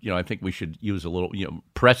 use a little,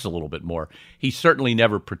 press a little bit more. He certainly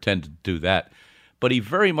never pretended to do that. But he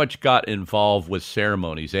very much got involved with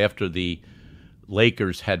ceremonies after the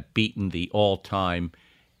Lakers had beaten the all-time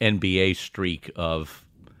NBA streak of,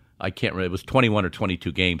 I can't remember, it was 21 or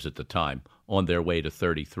 22 games at the time, on their way to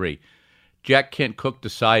 33. Jack Kent Cooke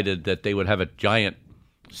decided that they would have a giant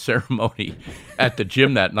ceremony at the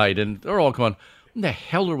gym that night, and they're all going, "What the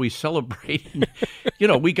hell are we celebrating?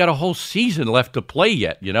 We got a whole season left to play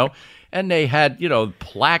yet, And they had,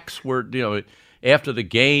 plaques were, after the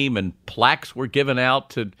game, and plaques were given out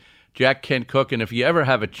to Jack Kent Cooke. And if you ever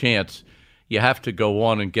have a chance, you have to go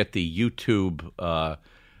on and get the YouTube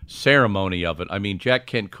ceremony of it. I mean, Jack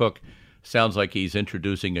Kent Cooke sounds like he's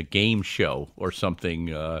introducing a game show or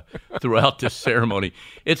something throughout this ceremony.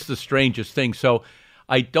 It's the strangest thing. So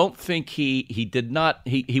I don't think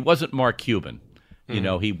he wasn't Mark Cuban.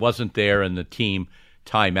 He wasn't there in the team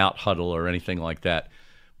timeout huddle or anything like that.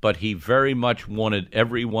 But he very much wanted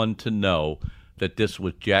everyone to know that this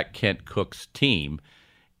was Jack Kent Cooke's team.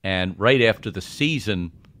 And right after the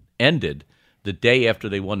season ended, the day after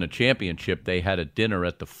they won the championship, they had a dinner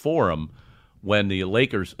at the Forum when the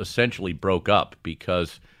Lakers essentially broke up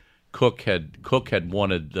because Cook had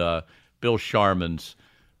wanted Bill Sharman's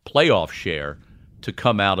playoff share to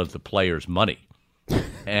come out of the players' money.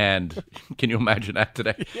 And can you imagine that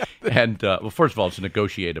today? Yeah. And well, first of all, it's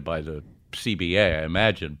negotiated by the CBA, I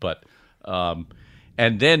imagine, but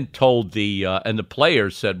and then told and the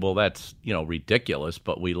players said, well, that's ridiculous,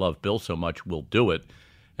 but we love Bill so much, we'll do it.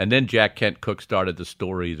 And then Jack Kent Cooke started the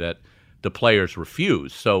story that the players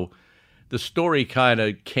refused. So the story kind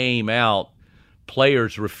of came out.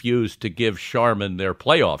 Players refused to give Sharman their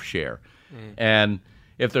playoff share. And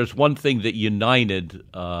if there's one thing that united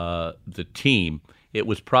the team, it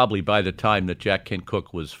was probably by the time that Jack Kent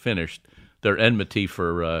Cooke was finished, their enmity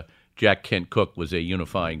for Jack Kent Cooke was a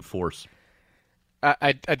unifying force.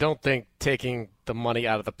 I don't think taking the money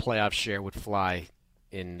out of the playoff share would fly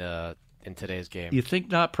in today's game. You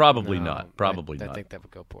think not? Probably not. Probably not. I think that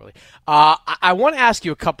would go poorly. I want to ask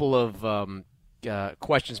you a couple of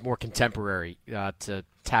questions more contemporary to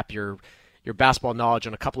tap your basketball knowledge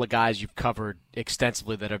on a couple of guys you've covered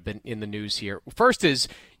extensively that have been in the news here. First is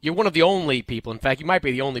you're one of the only people, in fact, you might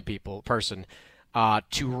be the only person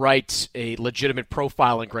to write a legitimate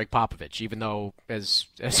profile on Greg Popovich, even though, as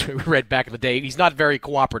we read back in the day, he's not very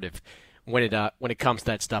cooperative when it comes to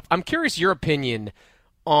that stuff. I'm curious your opinion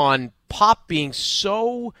on Pop being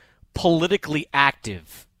so politically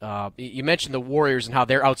active. You mentioned the Warriors and how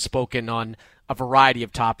they're outspoken on a variety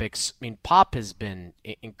of topics. I mean, Pop has been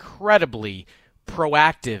incredibly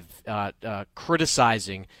proactive,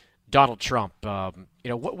 criticizing Donald Trump.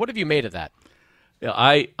 What have you made of that? Yeah,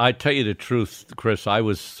 I tell you the truth, Chris, I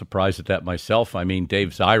was surprised at that myself. I mean, Dave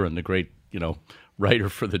Zirin, the great, writer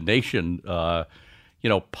for The Nation,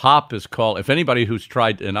 Pop is called, if anybody who's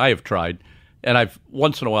tried, and I have tried, and I've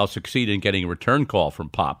once in a while succeeded in getting a return call from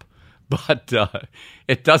Pop, but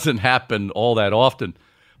it doesn't happen all that often.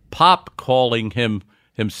 Pop calling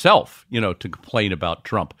himself, to complain about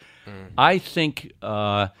Trump. I think,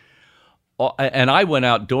 and I went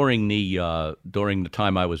out during the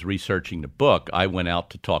time I was researching the book. I went out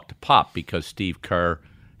to talk to Pop because Steve Kerr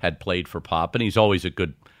had played for Pop, and he's always a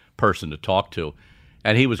good person to talk to,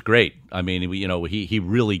 and he was great. I mean, he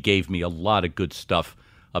really gave me a lot of good stuff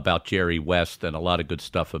about Jerry West and a lot of good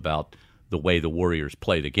stuff about the way the Warriors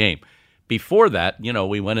play the game. Before that,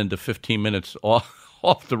 we went into 15 minutes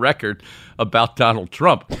off the record about Donald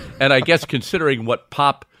Trump, and I guess considering what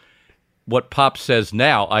Pop says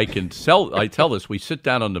now, I tell this. We sit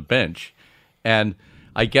down on the bench, and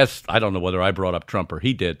I guess, I don't know whether I brought up Trump or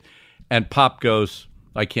he did, and Pop goes,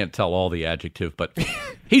 I can't tell all the adjective, but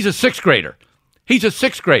he's a sixth grader. He's a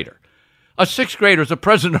sixth grader. A sixth grader is a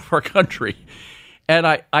president of our country. And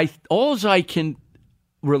all I can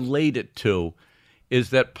relate it to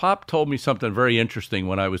is that Pop told me something very interesting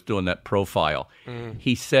when I was doing that profile.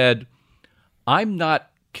 He said, I'm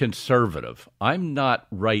not conservative. I'm not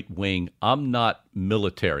right-wing. I'm not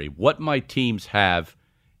military. What my teams have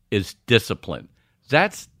is discipline.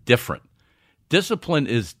 That's different. Discipline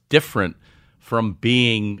is different from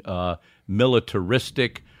being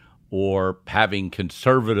militaristic or having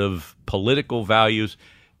conservative political values.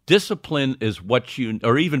 Discipline is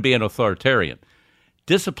or even being authoritarian.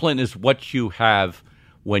 Discipline is what you have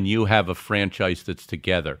when you have a franchise that's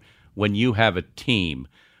together, when you have a team,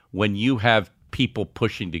 when you have people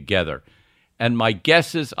pushing together. And my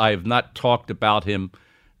guess is, I have not talked about him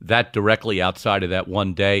that directly outside of that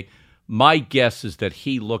one day. My guess is that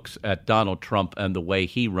he looks at Donald Trump and the way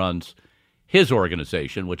he runs his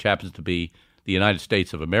organization, which happens to be the United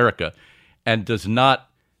States of America, and does not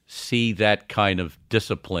see that kind of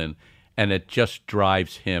discipline, and it just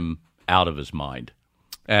drives him out of his mind.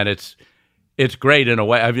 And it's great in a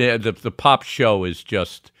way. I mean, the Pop show is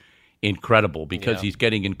just incredible because he's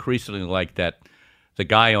getting increasingly like that, the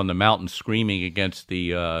guy on the mountain screaming against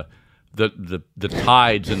the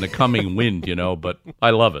tides and the coming wind, but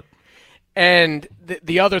I love it. And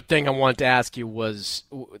the other thing I wanted to ask you was,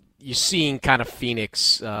 you seeing kind of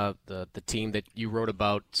Phoenix, the team that you wrote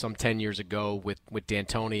about some 10 years ago with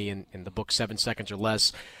D'Antoni in the book 7 Seconds or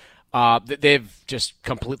Less. They've just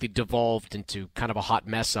completely devolved into kind of a hot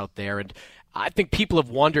mess out there. And I think people have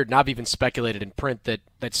wondered, and I've even speculated in print,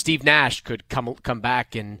 that Steve Nash could come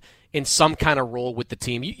back in some kind of role with the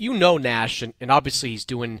team. You know Nash, and obviously he's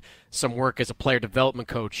doing some work as a player development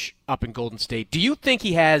coach up in Golden State. Do you think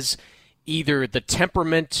he has either the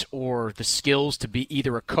temperament or the skills to be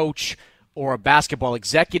either a coach or a basketball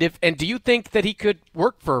executive? And do you think that he could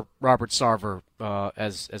work for Robert Sarver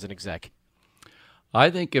as an exec? I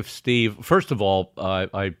think if Steve, first of all,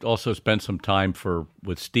 I also spent some time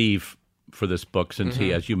with Steve for this book since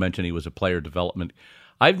he, as you mentioned, he was a player development.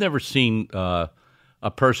 I've never seen a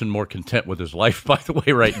a person more content with his life, by the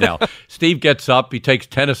way, right now. Steve gets up, he takes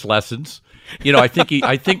tennis lessons. I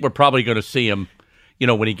think we're probably going to see him,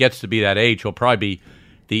 when he gets to be that age, he'll probably be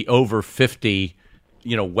the over 50,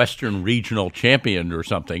 Western regional champion or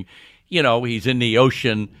something. He's in the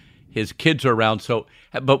ocean, his kids are around.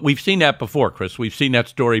 But we've seen that before, Chris. We've seen that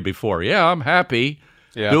story before. Yeah, I'm happy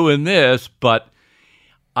doing this, but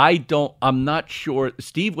I'm not sure.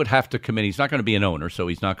 Steve would have to come in. He's not going to be an owner, so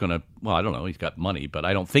he's not going to, I don't know. He's got money, but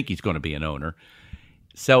I don't think he's going to be an owner.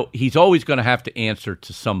 So he's always going to have to answer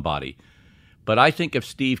to somebody. But I think if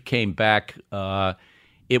Steve came back,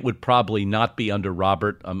 it would probably not be under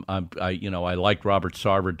Robert. I liked Robert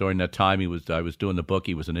Sarver during that time. I was doing the book.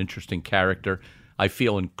 He was an interesting character. I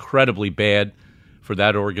feel incredibly bad for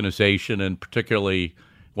that organization, and particularly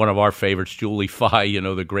one of our favorites, Julie Fye,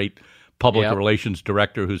 the great public relations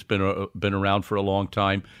director who's been around for a long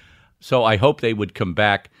time. So I hope they would come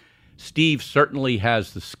back. Steve certainly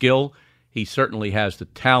has the skill. He certainly has the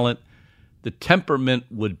talent. The temperament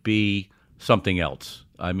would be something else.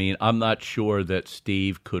 I mean, I'm not sure that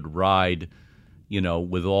Steve could ride,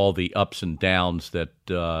 with all the ups and downs that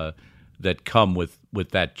come with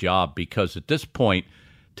that job, because at this point,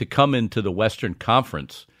 to come into the Western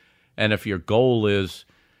Conference, and if your goal is,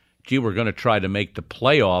 we're going to try to make the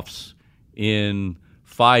playoffs in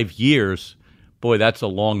 5 years, boy, that's a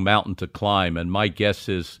long mountain to climb. And my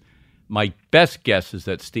best guess is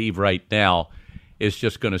that Steve right now is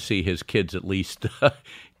just going to see his kids at least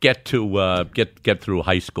get through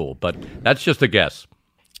high school. But that's just a guess.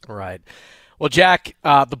 Right. Well, Jack,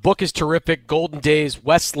 the book is terrific. Golden Days,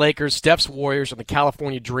 West Lakers, Steph's Warriors, and the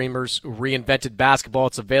California Dreamers who reinvented basketball.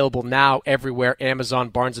 It's available now everywhere, Amazon,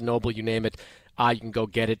 Barnes & Noble, you name it. You can go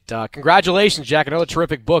get it. Congratulations, Jack. Another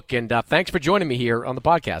terrific book, and thanks for joining me here on the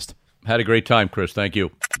podcast. Had a great time, Chris. Thank you.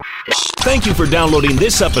 Thank you for downloading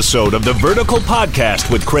this episode of the Vertical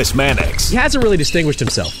Podcast with Chris Mannix. He hasn't really distinguished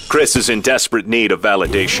himself. Chris is in desperate need of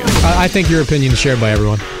validation. I think your opinion is shared by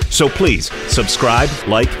everyone. So please, subscribe,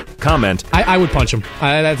 like, comment. I would punch him.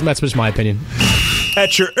 That's just my opinion.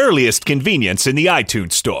 At your earliest convenience in the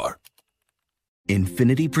iTunes Store.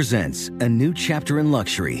 Infiniti presents a new chapter in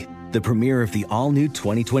luxury. The premiere of the all-new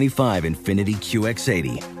 2025 Infiniti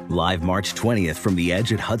QX80, live March 20th from the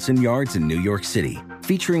Edge at Hudson Yards in New York City,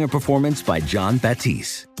 featuring a performance by John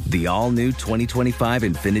Batiste. The all-new 2025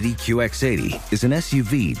 Infiniti QX80 is an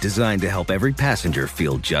SUV designed to help every passenger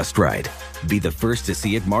feel just right. Be the first to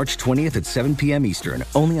see it March 20th at 7 p.m. Eastern,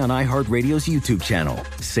 only on iHeartRadio's YouTube channel.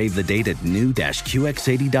 Save the date at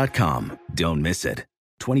new-QX80.com. Don't miss it.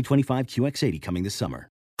 2025 QX80 coming this summer.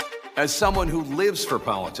 As someone who lives for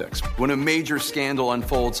politics, when a major scandal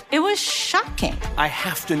unfolds, It was shocking. I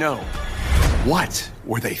have to know, what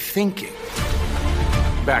were they thinking?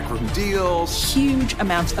 Backroom deals, Huge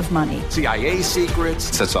amounts of money. CIA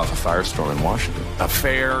secrets, Sets off a firestorm in Washington.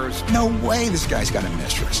 affairs, No way this guy's got a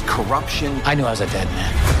mistress. corruption. I knew I was a dead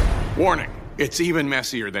man. Warning, it's even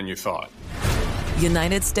messier than you thought.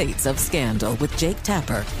 United States of Scandal with Jake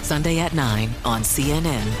Tapper, Sunday at 9 on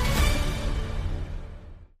CNN.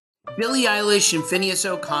 Billie Eilish and Phineas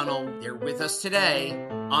O'Connell, they're with us today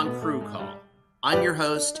on Crew Call. I'm your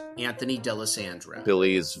host, Anthony D'Alessandro.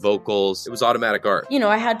 Billie's vocals, it was automatic art.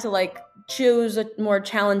 I had to choose a more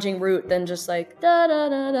challenging route than just da da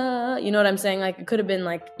da da. You know what I'm saying? It could have been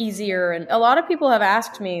easier. And a lot of people have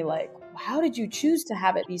asked me how did you choose to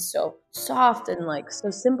have it be so soft and so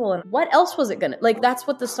simple? And what else was it gonna that's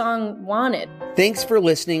what the song wanted. Thanks for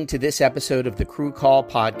listening to this episode of the Crew Call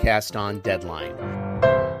podcast on Deadline.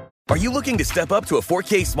 Are you looking to step up to a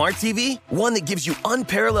 4K smart TV? One that gives you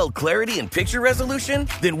unparalleled clarity and picture resolution?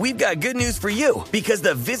 Then we've got good news for you, because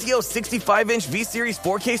the Vizio 65-inch V-Series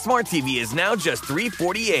 4K smart TV is now just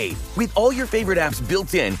 $348. With all your favorite apps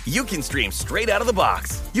built in, you can stream straight out of the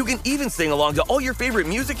box. You can even sing along to all your favorite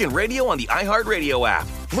music and radio on the iHeartRadio app.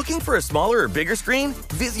 Looking for a smaller or bigger screen?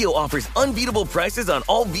 Vizio offers unbeatable prices on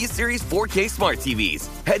all V-Series 4K smart TVs.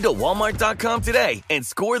 Head to Walmart.com today and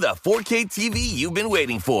score the 4K TV you've been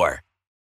waiting for.